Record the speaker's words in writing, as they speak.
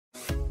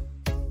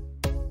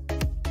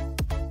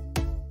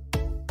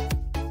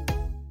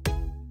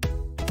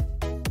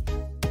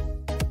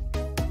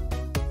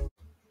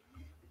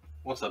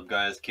What's up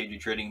guys, KG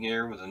Trading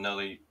here with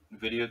another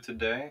video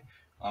today.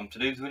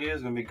 Today's video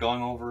is going to be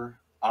going over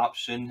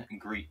option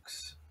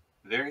Greeks.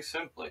 Very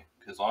simply,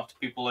 because lots of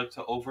people like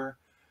to over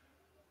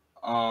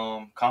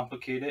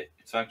complicate it.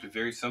 It's actually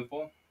very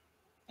simple,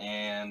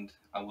 and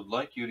I would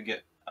like you to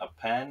get a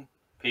pen,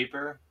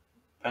 paper,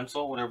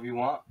 pencil, whatever you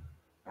want,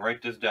 and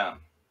write this down,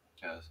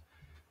 because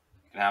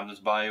you can have this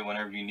by you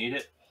whenever you need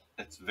it.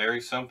 It's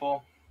very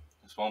simple.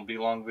 This won't be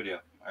a long video.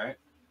 Alright,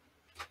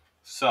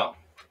 so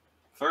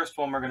first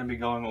one we're going to be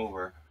going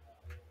over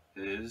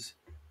is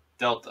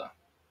delta.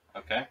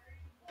 Okay,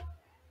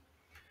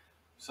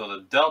 so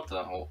the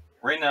delta, well,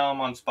 right now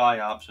I'm on SPY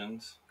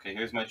options. Okay,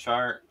 here's my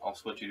chart. I'll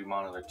switch you to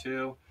monitor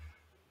 2.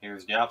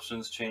 Here's the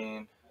options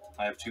chain.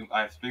 I have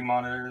 3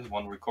 monitors,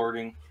 1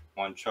 recording,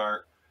 1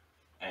 chart,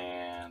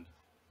 and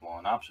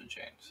 1 option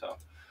chain. So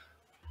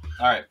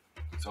alright,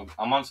 so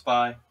I'm on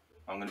SPY.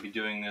 I'm going to be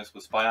doing this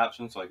with SPY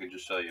options so I can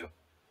just show you,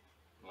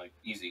 like,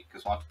 easy,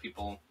 because lots of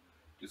people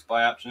do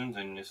SPY options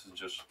and this is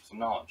just some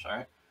knowledge.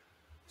 Alright,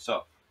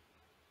 so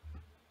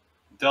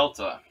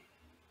delta,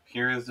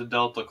 here is the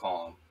delta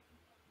column.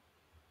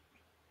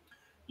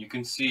 You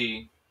can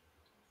see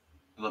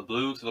the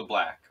blue to the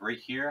black right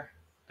here.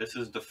 This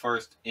is the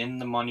first in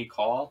the money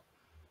call.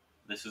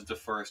 This is the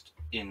first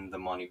in the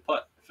money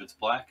put. If it's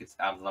black, it's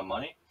out of the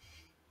money.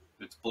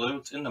 If it's blue,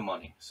 it's in the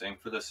money. Same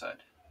for this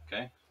side.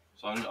 Okay,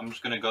 so I'm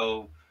just gonna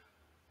go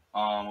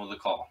with the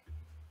call.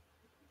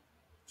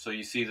 So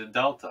you see the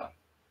delta.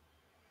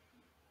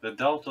 The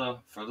delta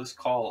for this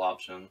call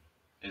option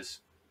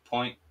is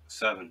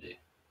 0.70.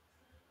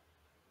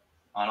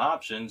 On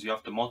options, you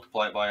have to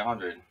multiply it by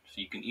 100. So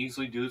you can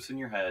easily do this in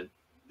your head.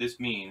 This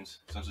means,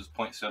 since it's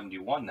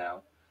 0.71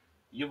 now,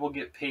 you will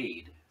get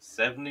paid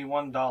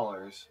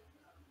 $71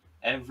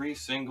 every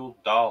single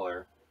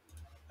dollar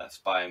that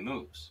SPY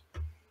moves.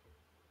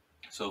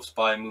 So if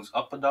SPY moves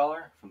up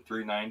 $1 from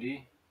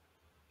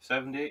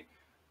 390.78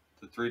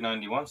 to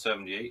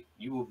 391.78,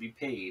 you will be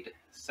paid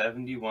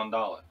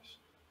 $71.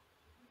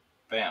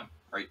 Bam,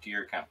 right to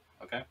your account.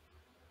 Okay,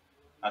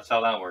 that's how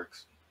that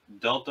works.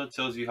 Delta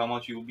tells you how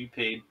much you will be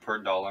paid per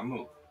dollar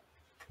move,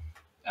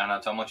 and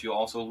that's how much you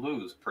also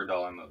lose per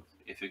dollar move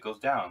if it goes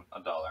down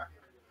 $1.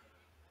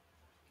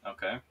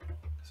 Okay,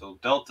 so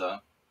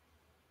delta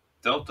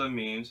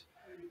means,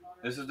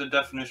 this is the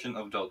definition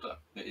of delta.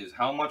 It is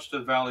how much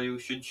the value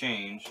should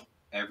change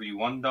every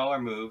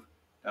 $1 move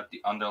that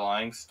the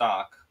underlying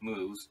stock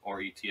moves or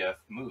ETF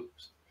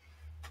moves.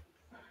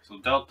 So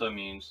delta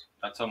means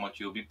that's how much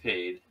you'll be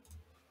paid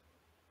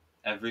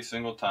every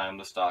single time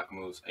the stock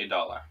moves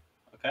 $1.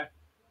 Okay?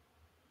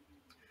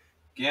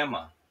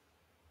 Gamma,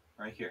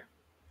 right here.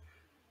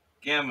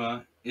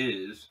 Gamma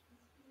is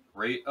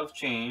rate of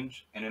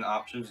change in an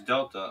option's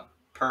delta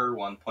per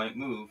 1 point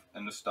move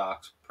in the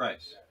stock's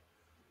price.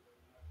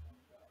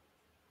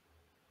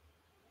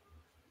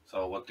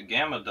 So what the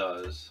gamma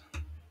does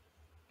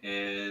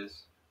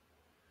is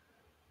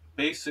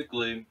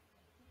basically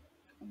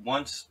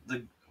once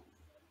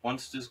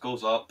this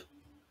goes up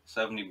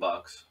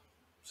 $70,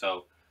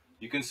 so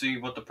you can see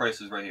what the price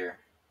is right here.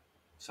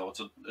 So it's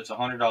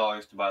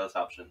 $100 to buy this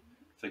option.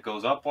 If it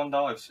goes up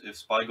 $1, if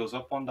SPY goes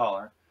up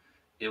 $1,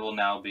 it will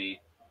now be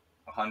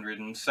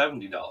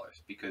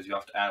 $170 because you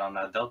have to add on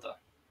that delta.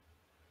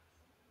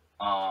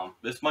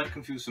 This might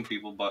confuse some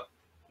people, but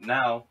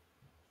now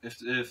if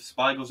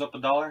SPY goes up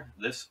 $1,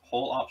 this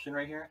whole option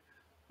right here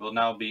will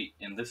now be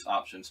in this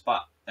option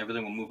spot.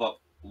 Everything will move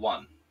up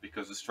 1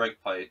 because the strike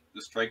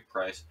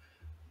price,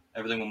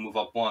 everything will move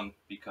up 1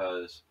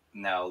 because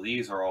now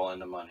these are all in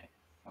the money.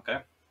 Okay,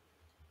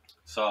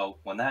 so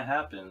when that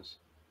happens,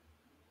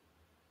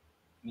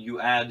 you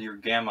add your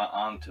gamma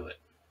onto it.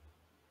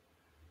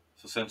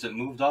 So since it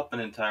moved up an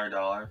entire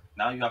dollar,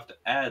 now you have to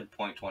add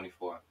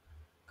 0.24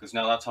 because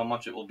now that's how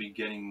much it will be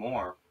getting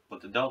more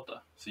with the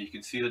delta. So you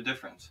can see the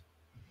difference.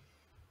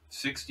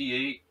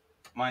 68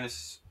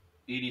 minus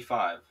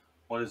 85,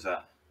 what is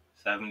that?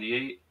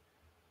 78?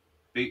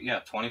 Yeah,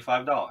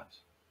 $25.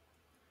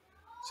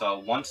 So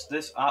once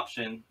this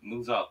option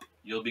moves up,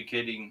 you'll be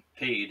getting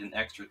paid an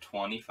extra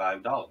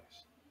 $25.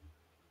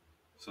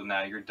 So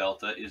now your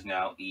delta is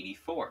now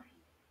 84.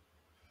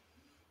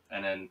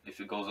 And then if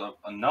it goes up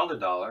another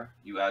dollar,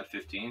 you add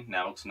 15,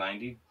 now it's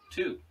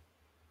 92.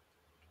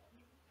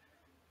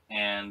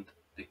 And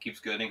it keeps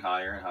getting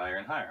higher and higher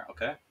and higher,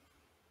 okay?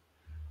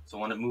 So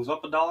when it moves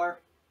up $1,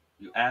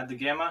 you add the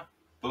gamma,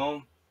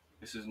 boom,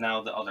 this is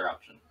now the other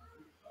option.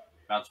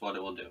 That's what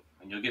it will do,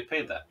 and you'll get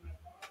paid that.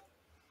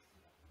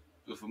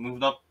 So if it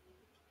moved up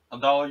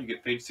 $1, you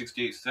get paid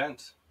 68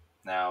 cents.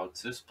 Now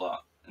it's this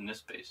plot in this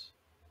space,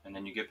 and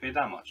then you get paid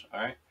that much,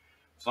 alright?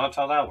 So that's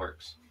how that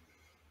works.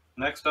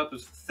 Next up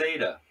is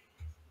theta.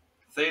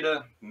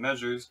 Theta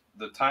measures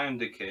the time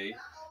decay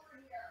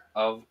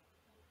of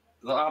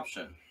the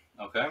option,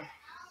 okay?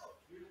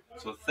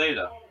 So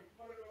theta,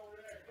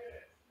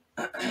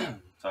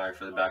 sorry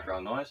for the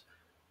background noise.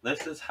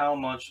 This is how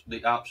much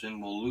the option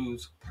will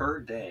lose per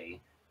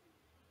day,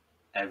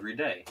 every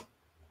day.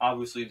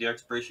 Obviously, the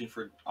expiration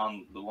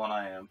on the one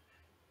I am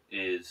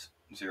is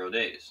 0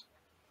 days.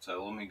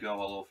 So let me go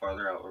a little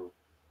farther out, or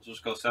let's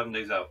just go 7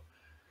 days out.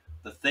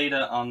 The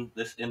theta on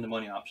this in the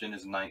money option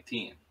is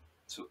 19.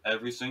 So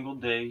every single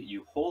day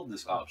you hold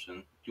this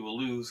option, you will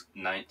lose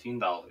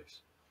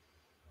 $19.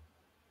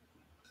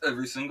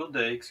 Every single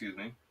day,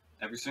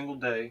 every single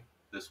day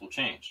this will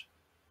change.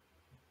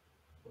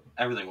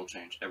 Everything will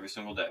change every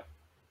single day.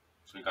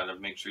 So you gotta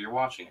make sure you're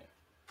watching it.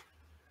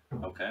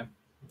 Okay?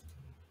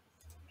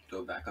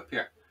 Go back up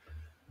here.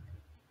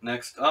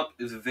 Next up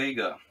is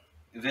Vega.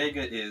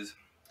 Vega is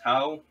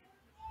how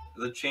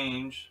the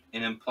change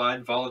in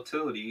implied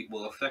volatility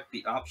will affect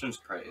the options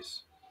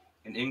price.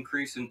 An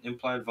increase in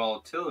implied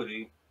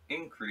volatility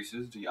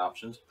increases the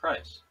options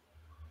price.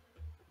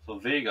 So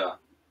Vega,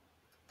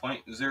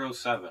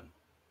 0.07.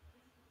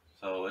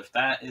 So if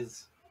that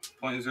is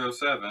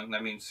 0.07,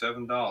 that means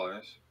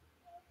 $7.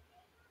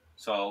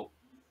 So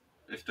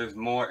if there's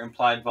more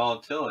implied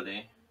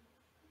volatility,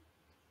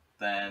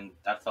 then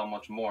that's how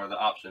much more the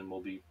option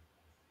will be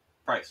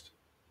priced.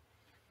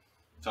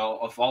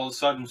 So if all of a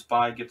sudden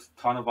SPY gets a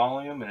ton of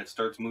volume and it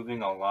starts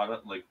moving a lot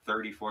of like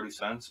 30, 40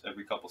 cents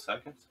every couple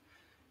seconds,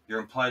 your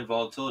implied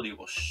volatility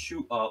will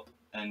shoot up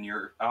and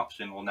your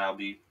option will now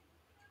be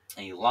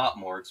a lot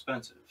more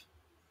expensive.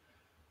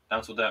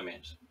 That's what that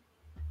means.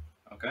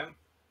 Okay?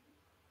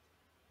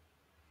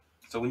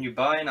 So when you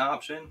buy an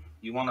option,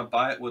 you want to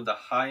buy it with the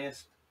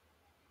highest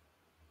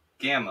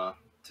gamma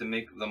to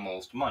make the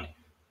most money.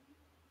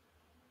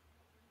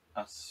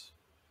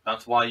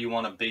 That's why you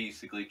want to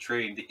basically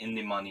trade the in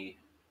the money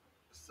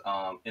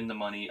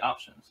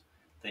options.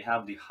 They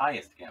have the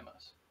highest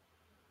gammas,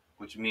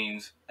 which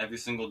means every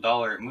single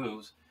dollar it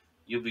moves,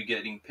 you'll be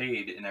getting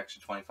paid an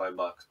extra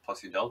 $25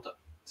 plus your delta.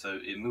 So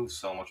it moves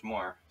so much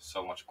more,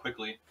 so much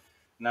quickly.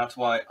 And that's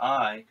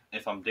why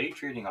if I'm day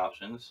trading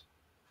options,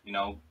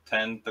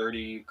 10,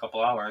 30,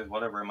 couple hours,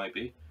 whatever it might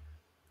be,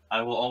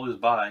 I will always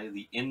buy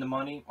the in the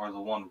money or the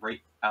one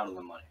right out of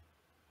the money.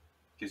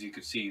 Because you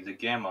can see the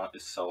gamma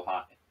is so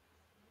high.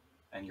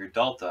 And your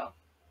delta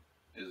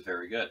is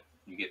very good.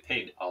 You get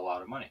paid a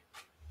lot of money.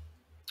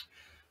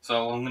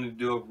 So I'm going to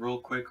do a real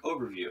quick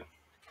overview.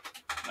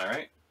 All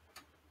right.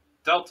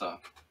 Delta.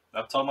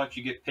 That's how much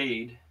you get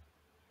paid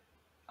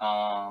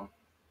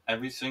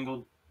every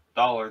single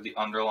dollar the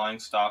underlying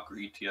stock or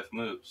ETF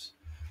moves.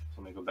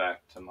 So let me go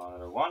back to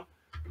monitor 1.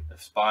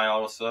 If SPY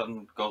all of a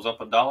sudden goes up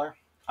 $1,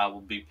 I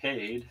will be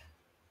paid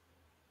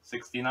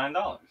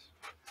 $69.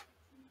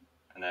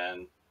 And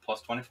then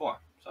plus 24.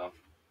 So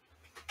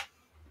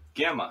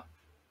gamma.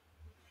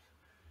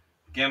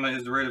 Gamma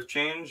is the rate of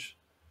change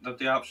that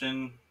the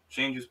option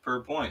changes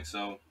per point.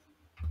 So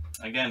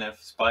again,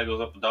 if SPY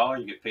goes up $1,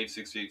 you get paid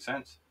 68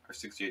 cents or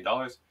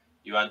 $68.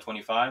 You add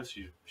 25,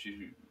 so you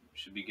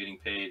should be getting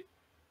paid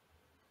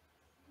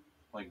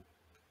like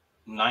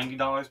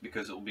 $90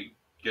 because it will be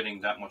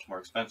getting that much more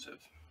expensive.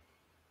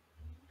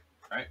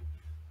 Right?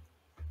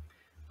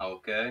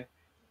 Okay.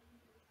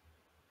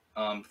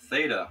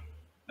 Theta.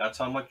 That's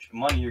how much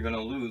money you're going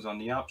to lose on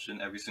the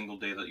option every single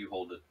day that you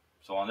hold it.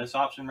 So on this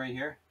option right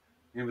here,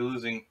 you're going to be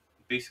losing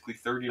basically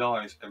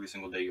 $30 every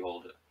single day you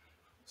hold it.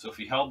 So if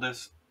you held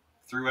this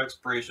through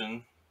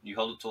expiration, you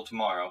held it till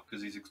tomorrow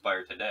because these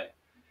expire today.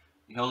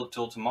 You held it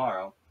till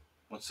tomorrow.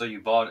 Let's say you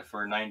bought it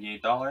for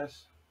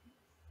 $98.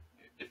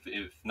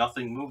 If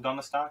nothing moved on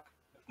the stock,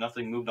 if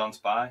nothing moved on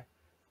SPY,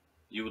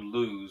 you would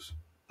lose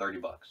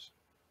 $30.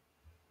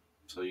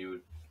 So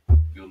you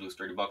would lose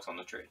 $30 on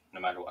the trade, no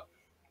matter what.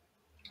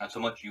 That's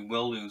how much you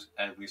will lose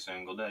every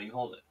single day you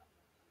hold it.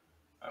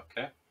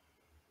 Okay?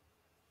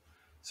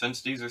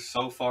 Since these are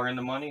so far in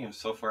the money and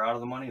so far out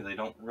of the money, they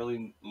don't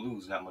really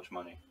lose that much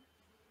money.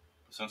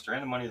 But since they're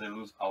in the money, they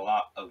lose a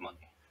lot of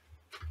money.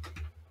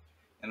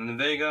 And then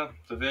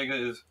the Vega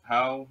is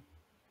how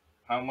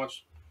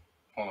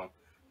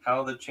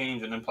the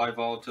change in implied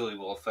volatility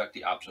will affect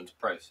the options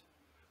price.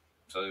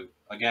 So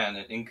again,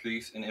 an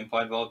increase in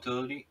implied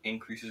volatility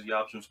increases the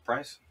options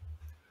price.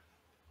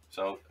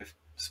 So if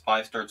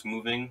SPY starts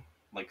moving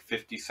like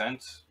 50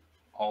 cents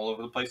all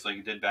over the place like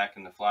it did back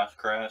in the flash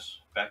crash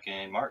back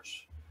in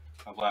March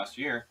of last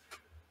year,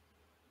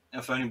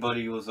 if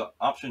anybody was an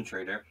option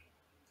trader,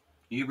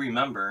 you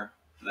remember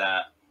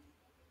that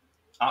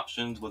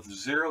options with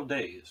 0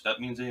 days, that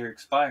means they are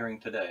expiring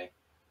today,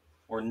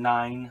 were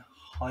 $900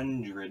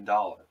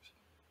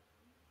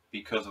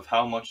 because of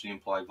how much the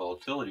implied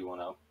volatility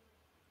went up.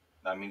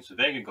 That means the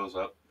Vega goes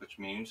up, which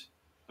means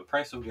the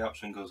price of the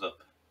option goes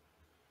up.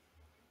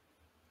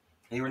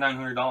 They were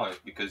 $900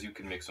 because you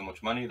can make so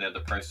much money. They had to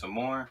price some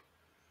more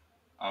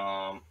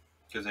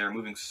because they were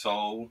moving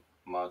so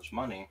much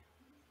money.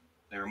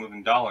 They were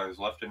moving dollars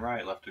left and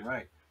right.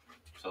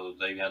 So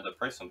they had to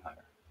price them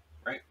higher,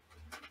 right?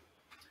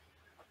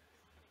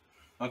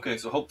 Okay,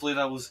 so hopefully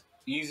that was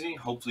easy.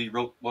 Hopefully you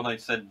wrote what I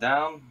said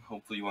down.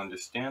 Hopefully you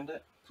understand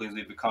it. Please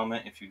leave a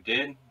comment if you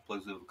did.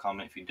 Please leave a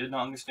comment if you did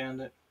not understand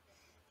it.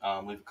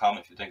 Leave a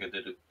comment if you think I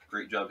did a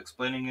great job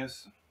explaining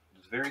this.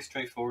 It's very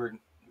straightforward,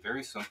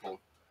 very simple,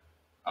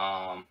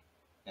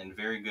 and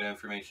very good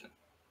information.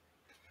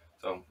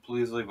 So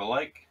please leave a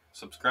like,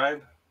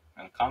 subscribe,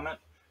 and a comment.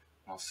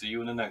 I'll see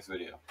you in the next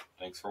video.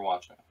 Thanks for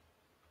watching.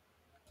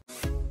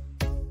 it.